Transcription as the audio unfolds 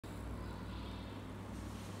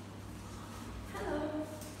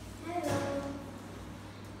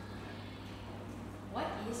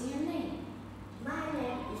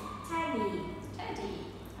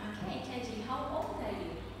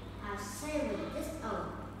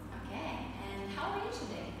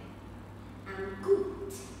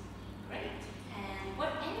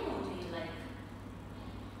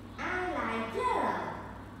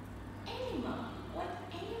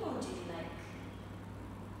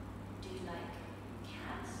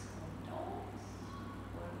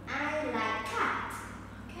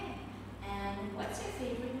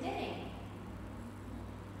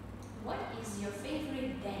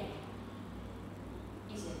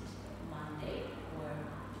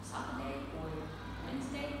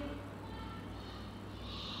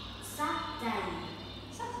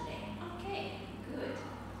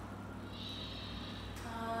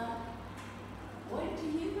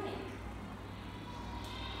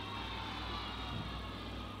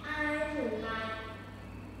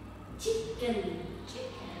chicken.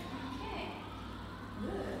 Chicken. Okay.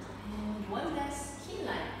 Good. And what does he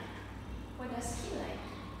like? What does he like?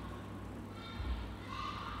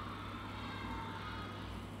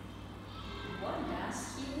 What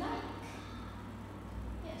does he like?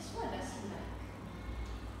 Yes, what does he like?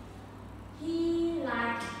 He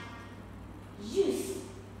like juice.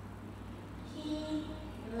 He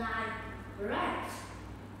like bread.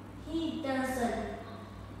 He does